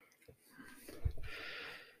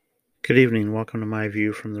Good evening. Welcome to my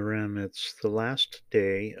view from the rim. It's the last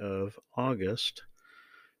day of August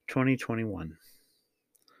 2021.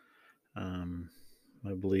 Um,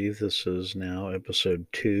 I believe this is now episode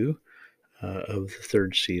 2 of the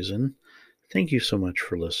third season. Thank you so much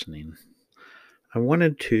for listening. I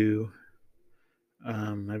wanted to,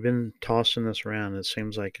 I've been tossing this around. It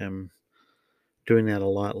seems like I'm doing that a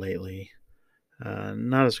lot lately.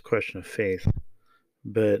 Not as a question of faith,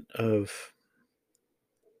 but of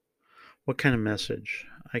what kind of message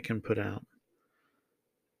I can put out.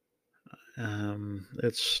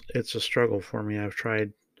 It's a struggle for me. I've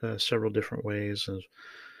tried several different ways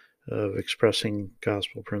of expressing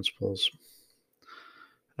gospel principles,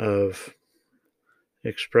 of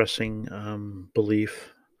expressing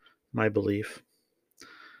belief, my belief.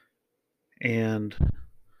 And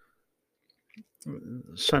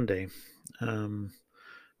Sunday, um,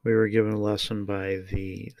 we were given a lesson by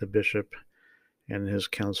the bishop and his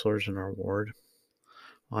counselors in our ward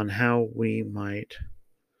on how we might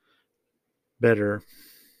better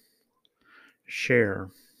share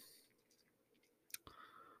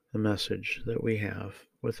the message that we have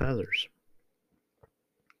with others.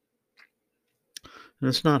 And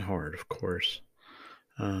it's not hard, of course.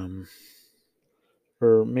 Or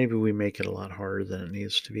maybe we make it a lot harder than it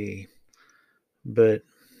needs to be. But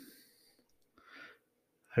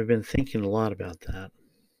I've been thinking a lot about that.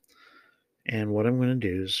 And what I'm going to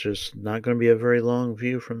do is just not going to be a very long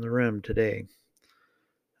view from the rim today.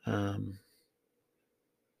 But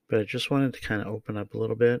I just wanted to kind of open up a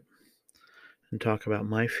little bit and talk about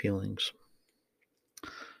my feelings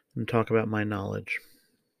and talk about my knowledge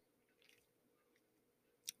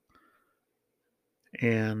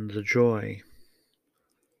and the joy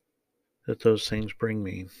that those things bring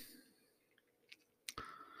me.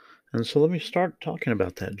 And so let me start talking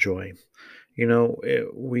about that joy.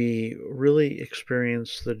 We really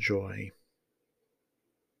experience the joy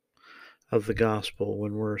of the gospel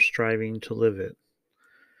when we're striving to live it.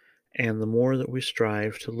 And the more that we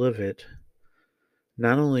strive to live it,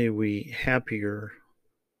 not only are we happier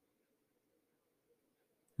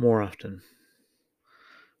more often,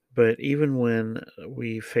 but even when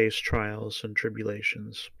we face trials and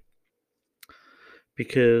tribulations,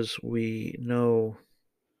 because we know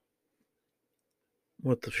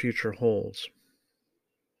what the future holds,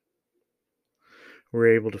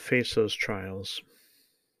 we're able to face those trials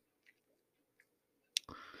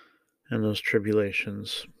and those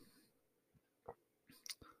tribulations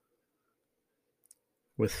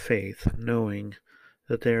with faith, knowing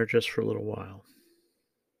that they are just for a little while.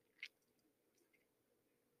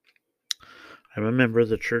 I'm a member of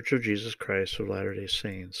the Church of Jesus Christ of Latter-day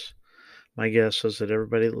Saints. My guess is that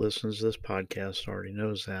everybody that listens to this podcast already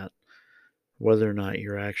knows that, whether or not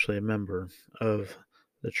you're actually a member of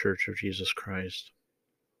the Church of Jesus Christ.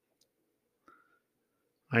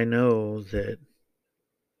 I know that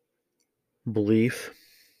belief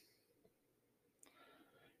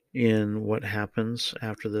in what happens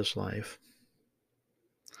after this life,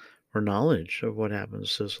 or knowledge of what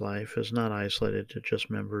happens to this life, is not isolated to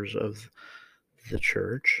just members of the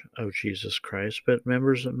Church of Jesus Christ, but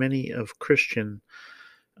members of many of Christian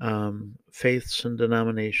faiths and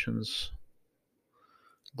denominations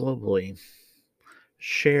globally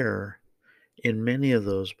share in many of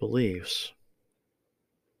those beliefs.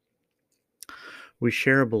 We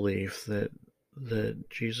share a belief that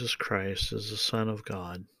Jesus Christ is the Son of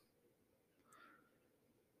God,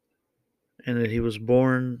 and that he was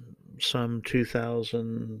born some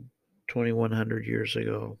 2,100 years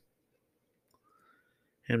ago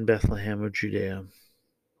in Bethlehem of Judea,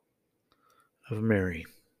 of Mary.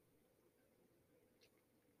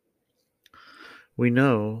 We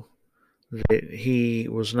know that he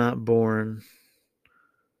was not born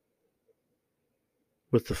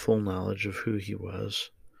with the full knowledge of who he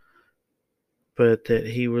was, but that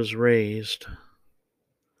he was raised,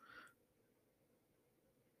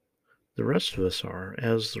 the rest of us are,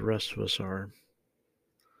 as the rest of us are,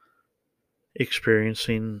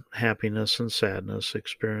 experiencing happiness and sadness,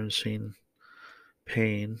 experiencing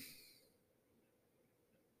pain,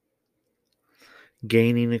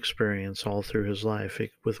 gaining experience all through his life,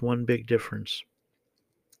 with one big difference.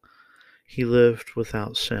 He lived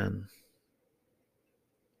without sin.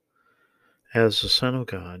 As the Son of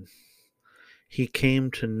God, he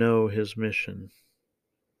came to know his mission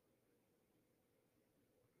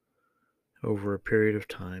over a period of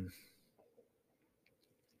time.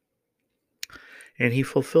 And he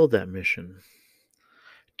fulfilled that mission,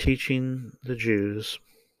 teaching the Jews,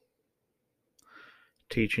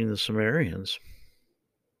 teaching the Samaritans,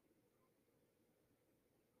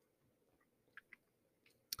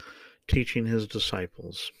 teaching his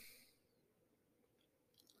disciples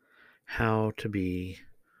how to be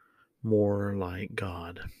more like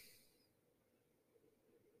God,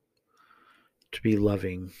 to be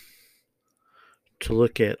loving, to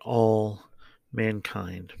look at all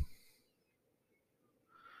mankind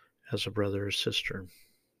as a brother or sister.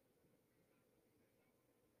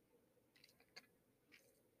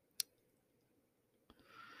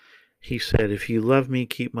 He said, "If you love me,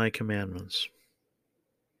 keep my commandments."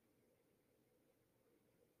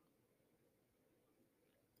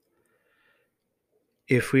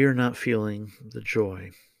 If we are not feeling the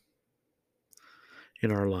joy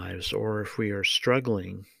in our lives, or if we are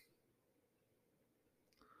struggling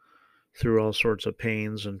through all sorts of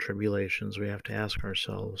pains and tribulations, we have to ask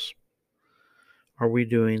ourselves, are we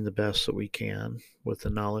doing the best that we can with the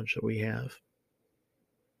knowledge that we have?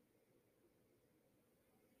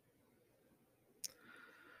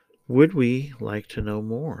 Would we like to know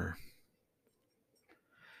more?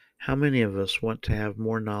 How many of us want to have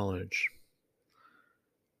more knowledge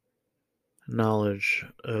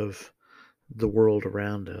of the world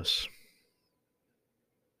around us,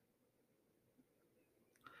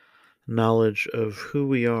 knowledge of who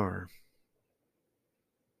we are?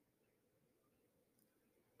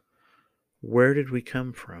 Where did we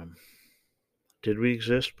come from? Did we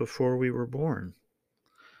exist before we were born?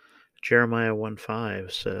 Jeremiah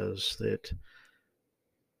 1:5 says that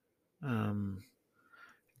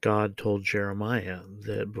God told Jeremiah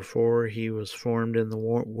that before he was formed in the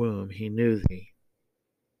womb, he knew thee,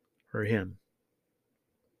 or him.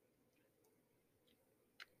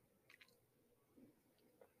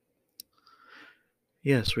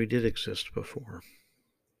 Yes, we did exist before.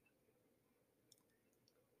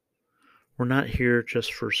 We're not here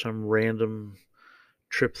just for some random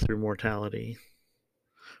trip through mortality.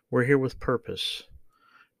 We're here with purpose,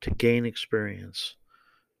 to gain experience,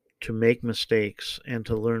 to make mistakes and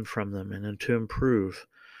to learn from them and to improve,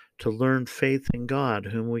 to learn faith in God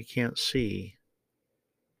whom we can't see.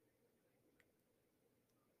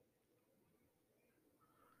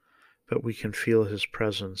 But we can feel his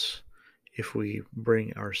presence if we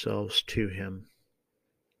bring ourselves to him.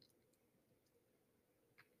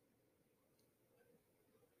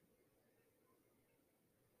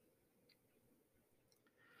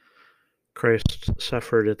 Christ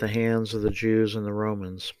suffered at the hands of the Jews and the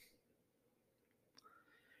Romans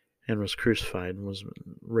and was crucified and was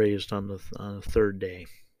raised on the third day.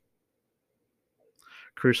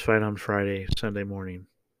 Crucified on Friday, Sunday morning.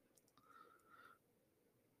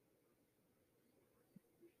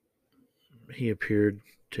 He appeared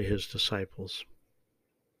to his disciples.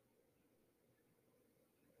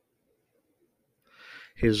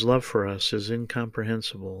 His love for us is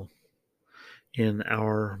incomprehensible in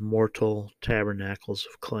our mortal tabernacles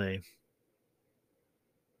of clay.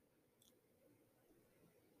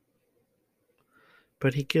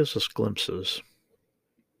 But he gives us glimpses.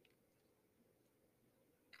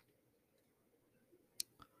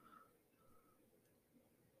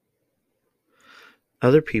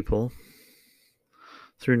 Other people,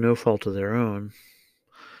 through no fault of their own,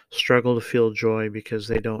 struggle to feel joy because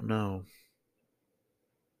they don't know.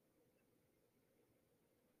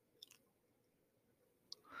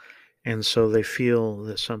 And so they feel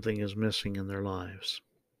that something is missing in their lives.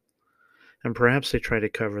 And perhaps they try to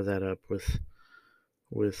cover that up with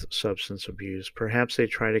substance abuse. Perhaps they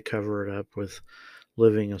try to cover it up with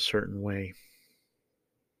living a certain way.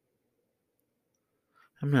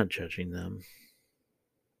 I'm not judging them.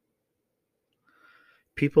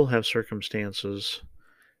 People have circumstances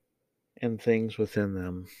and things within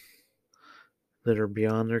them that are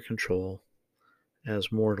beyond their control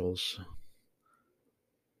as mortals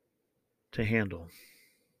to handle.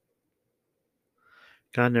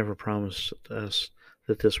 God never promised us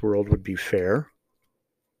that this world would be fair,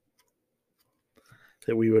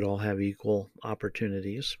 that we would all have equal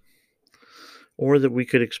opportunities, or that we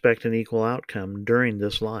could expect an equal outcome during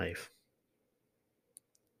this life.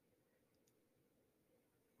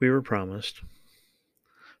 We were promised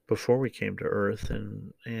before we came to earth,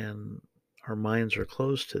 and our minds are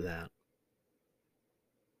closed to that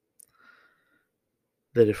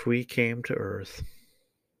if we came to earth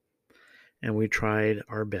and we tried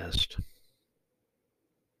our best,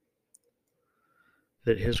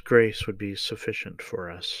 that his grace would be sufficient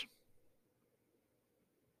for us,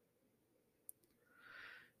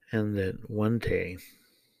 and that one day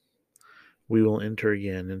we will enter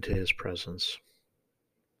again into his presence.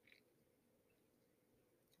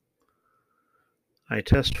 I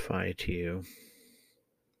testify to you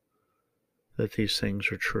that these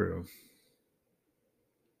things are true.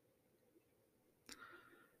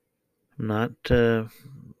 I'm not going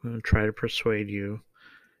to try to persuade you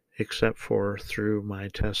except for through my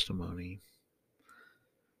testimony,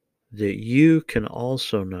 that you can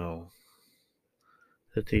also know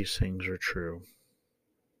that these things are true.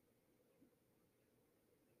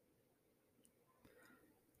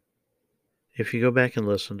 If you go back and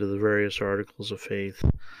listen to the various articles of faith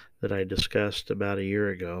that I discussed about a year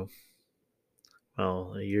ago,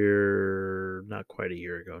 well, not quite a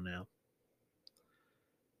year ago now,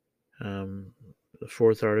 the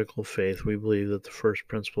fourth article of faith, we believe that the first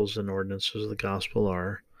principles and ordinances of the gospel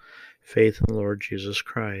are faith in the Lord Jesus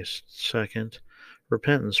Christ. Second,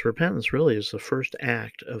 repentance. Repentance really is the first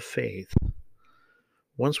act of faith.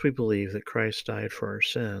 Once we believe that Christ died for our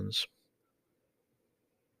sins,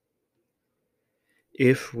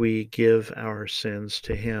 if we give our sins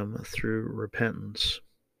to Him through repentance,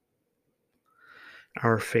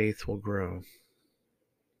 our faith will grow.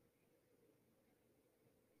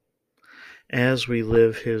 As we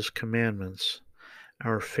live His commandments,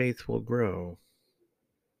 our faith will grow.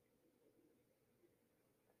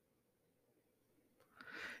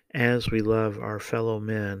 As we love our fellow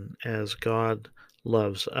men as God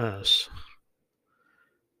loves us,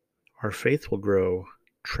 our faith will grow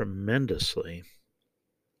tremendously.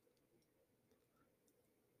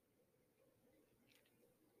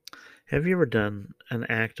 Have you ever done an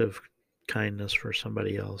act of kindness for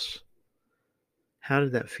somebody else? How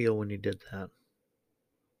did that feel when you did that?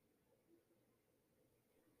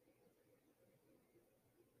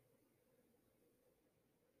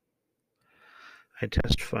 I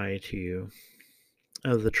testify to you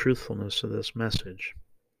of the truthfulness of this message.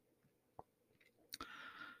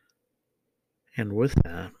 And with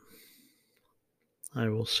that, I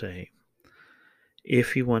will say,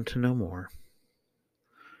 if you want to know more,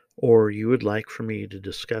 or you would like for me to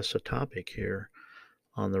discuss a topic here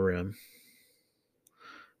on the Rim,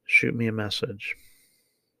 shoot me a message.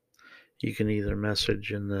 You can either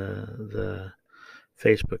message in the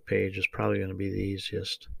Facebook page is probably going to be the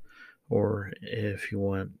easiest, or if you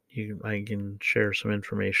want, I can share some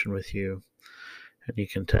information with you, and you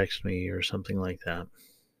can text me or something like that.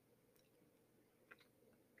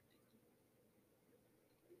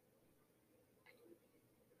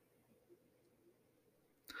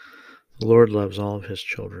 The Lord loves all of His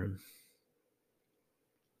children.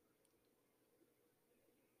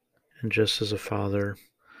 And just as a father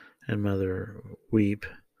and mother weep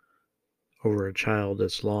over a child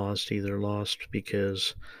that's lost, either lost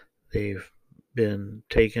because they've been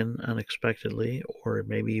taken unexpectedly, or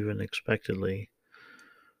maybe even expectedly,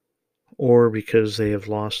 or because they have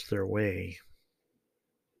lost their way,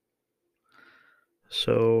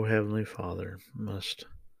 so Heavenly Father must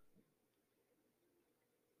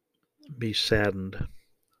be saddened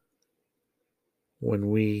when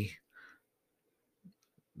we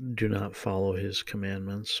do not follow His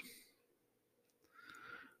commandments,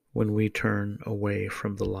 when we turn away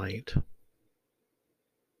from the light.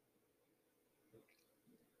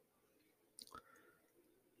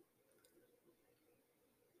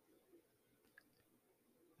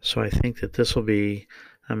 So I think that this will be,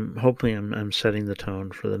 hopefully I'm setting the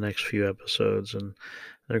tone for the next few episodes, and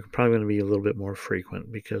they're probably going to be a little bit more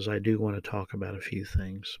frequent because I do want to talk about a few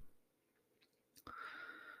things.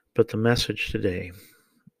 But the message today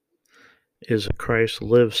is that Christ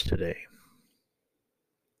lives today,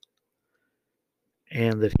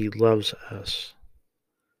 and that He loves us.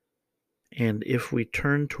 And if we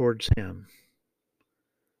turn towards Him,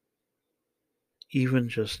 even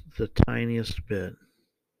just the tiniest bit,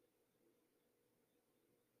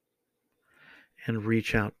 and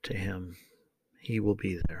reach out to Him, He will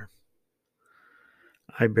be there.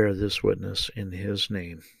 I bear this witness in His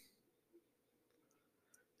name.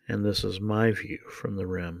 And this is my view from the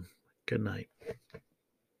Rim. Good night.